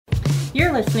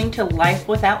You're listening to Life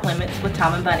Without Limits with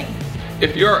Tom and Bunny.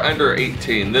 If you're under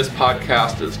 18, this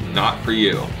podcast is not for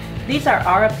you. These are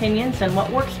our opinions and what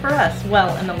works for us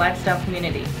well in the lifestyle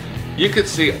community. You can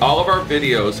see all of our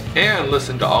videos and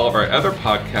listen to all of our other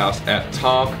podcasts at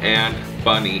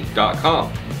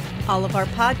tomandbunny.com. All of our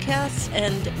podcasts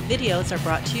and videos are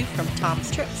brought to you from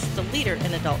Tom's Trips, the leader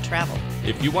in adult travel.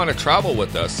 If you want to travel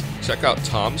with us, check out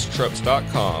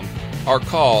tomstrips.com or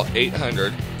call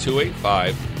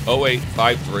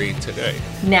 800-285-0853 today.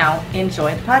 Now,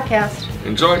 enjoy the podcast.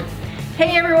 Enjoy.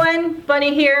 Hey everyone,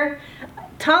 Bunny here.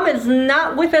 Tom is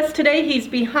not with us today. He's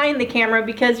behind the camera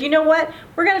because you know what?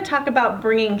 We're going to talk about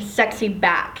bringing sexy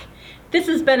back. This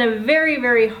has been a very,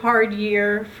 very hard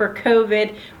year for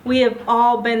COVID. We have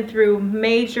all been through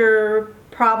major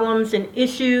problems and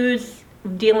issues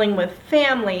dealing with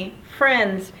family,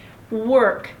 friends,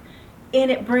 work,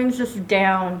 and it brings us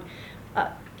down.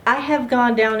 I have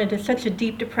gone down into such a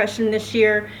deep depression this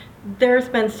year. There's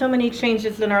been so many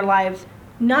changes in our lives,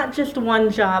 not just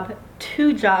one job,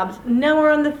 2 jobs. Now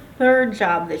we're on the 3rd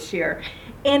job this year,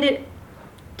 and it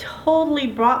totally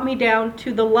brought me down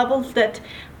to the levels that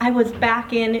I was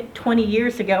back in 20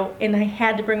 years ago, and I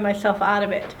had to bring myself out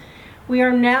of it. We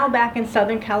are now back in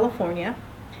Southern California.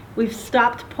 We've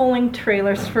stopped pulling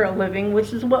trailers for a living,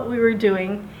 which is what we were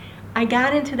doing. I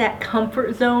got into that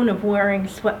comfort zone of wearing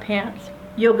sweatpants,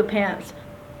 yoga pants,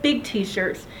 big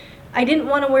t-shirts. I didn't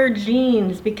want to wear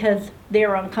jeans because they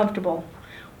were uncomfortable.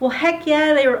 Well, heck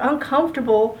yeah, they were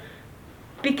uncomfortable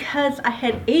because I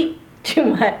had ate too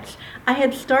much. I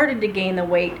had started to gain the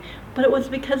weight, but it was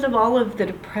because of all of the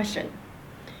depression.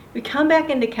 We come back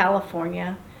into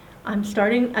California. I'm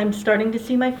starting to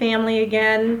see my family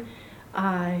again.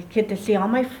 I get to see all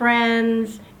my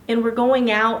friends, and we're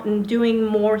going out and doing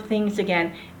more things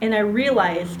again. And I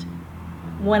realized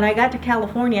when I got to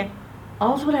California,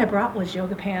 all what I brought was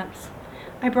yoga pants.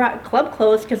 I brought club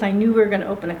clothes because I knew we were going to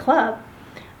open a club.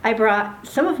 I brought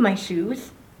some of my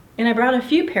shoes, and I brought a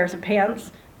few pairs of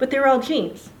pants, but they were all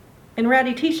jeans and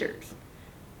ratty t-shirts.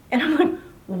 And I'm like,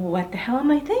 what the hell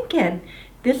am I thinking?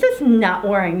 This is not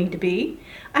where I need to be.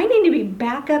 I need to be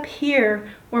back up here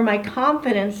where my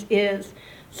confidence is,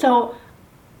 so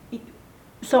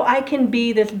I can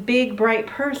be this big, bright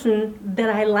person that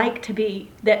I like to be,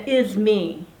 that is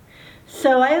me.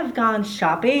 So I have gone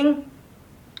shopping.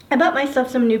 I bought myself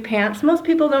some new pants. Most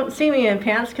people don't see me in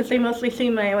pants because they mostly see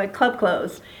my club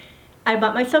clothes. I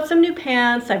bought myself some new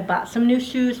pants. I bought some new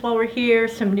shoes while we're here,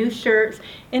 some new shirts,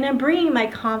 and I'm bringing my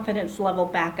confidence level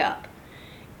back up.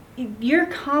 Your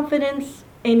confidence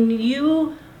in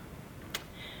you,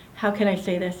 how can I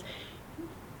say this?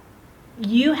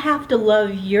 You have to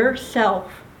love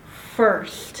yourself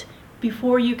first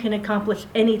before you can accomplish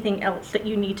anything else that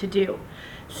you need to do.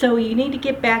 So you need to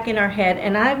get back in our head,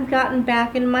 and I've gotten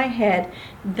back in my head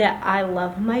that I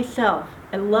love myself.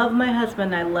 I love my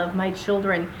husband. I love my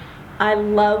children. I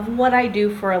love what I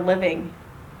do for a living.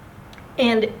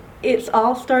 And it's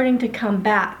all starting to come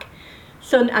back.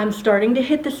 So I'm starting to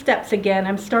hit the steps again.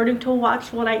 I'm starting to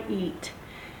watch what I eat.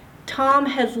 Tom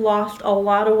has lost a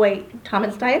lot of weight. Tom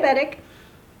is diabetic.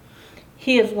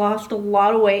 He has lost a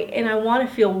lot of weight, and I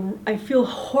feel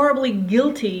horribly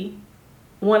guilty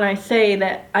when I say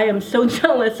that I am so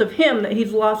jealous of him that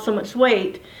he's lost so much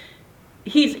weight.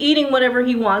 He's eating whatever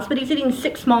he wants, but he's eating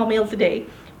 6 small meals a day.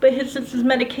 But it's his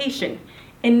medication.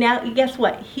 And now, guess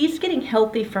what? He's getting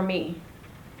healthy for me.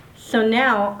 So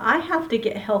now I have to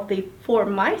get healthy for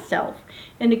myself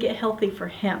and to get healthy for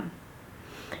him.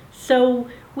 So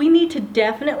we need to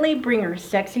definitely bring our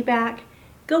sexy back.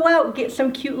 Go out, get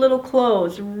some cute little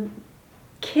clothes.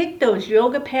 Kick those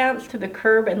yoga pants to the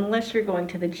curb unless you're going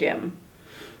to the gym.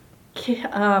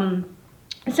 Same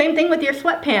thing with your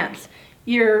sweatpants,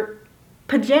 your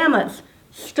pajamas.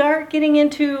 Start getting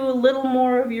into a little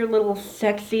more of your little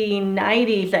sexy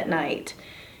nighties at night.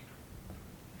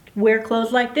 Wear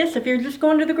clothes like this if you're just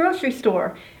going to the grocery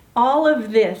store. All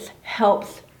of this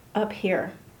helps up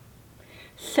here.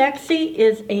 Sexy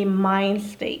is a mind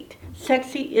state.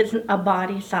 Sexy isn't a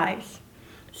body size.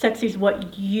 Sexy is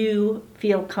what you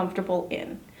feel comfortable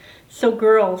in. So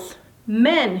girls,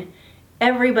 men,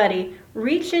 everybody,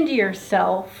 reach into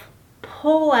yourself.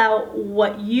 Pull out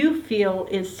what you feel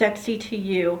is sexy to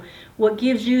you, what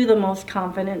gives you the most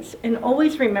confidence, and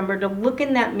always remember to look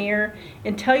in that mirror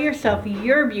and tell yourself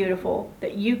you're beautiful,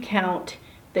 that you count,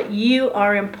 that you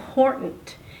are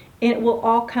important, and it will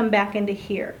all come back into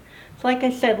here. So like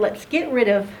I said, let's get rid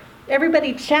of,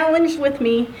 everybody challenge with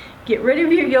me, get rid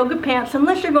of your yoga pants,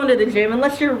 unless you're going to the gym,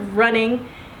 unless you're running.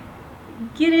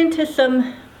 Get into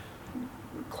some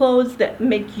clothes that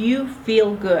make you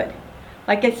feel good.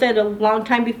 Like I said a long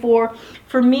time before,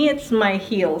 for me it's my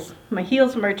heels. My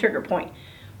heels are my trigger point.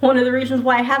 One of the reasons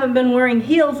why I haven't been wearing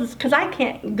heels is because I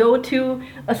can't go to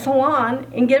a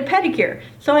salon and get a pedicure.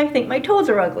 So I think my toes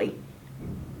are ugly.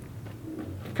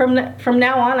 From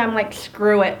now on, I'm like,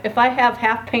 screw it. If I have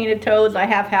half painted toes, I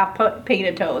have half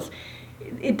painted toes.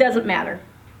 It doesn't matter.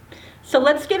 So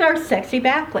let's get our sexy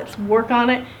back. Let's work on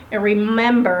it. And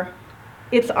remember,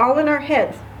 it's all in our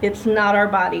heads. It's not our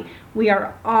body. We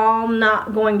are all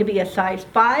not going to be a size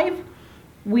 5.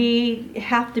 We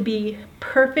have to be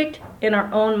perfect in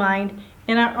our own mind,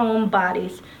 in our own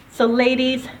bodies. So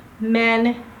ladies,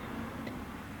 men,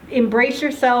 embrace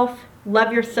yourself,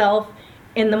 love yourself.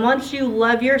 And once you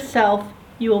love yourself,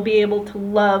 you will be able to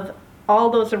love all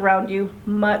those around you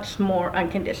much more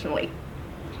unconditionally.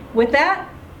 With that,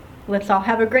 let's all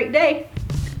have a great day.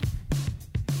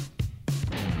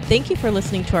 Thank you for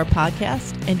listening to our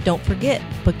podcast, and don't forget,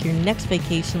 book your next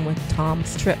vacation with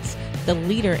Tom's Trips, the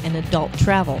leader in adult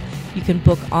travel. You can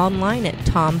book online at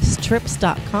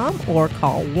tomstrips.com or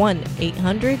call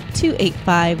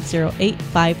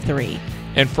 1-800-285-0853.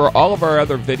 And for all of our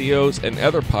other videos and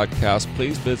other podcasts,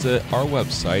 please visit our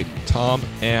website,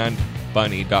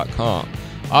 tomandbunny.com.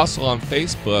 Also on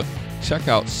Facebook, check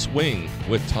out Swing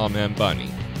with Tom and Bunny.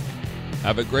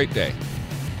 Have a great day.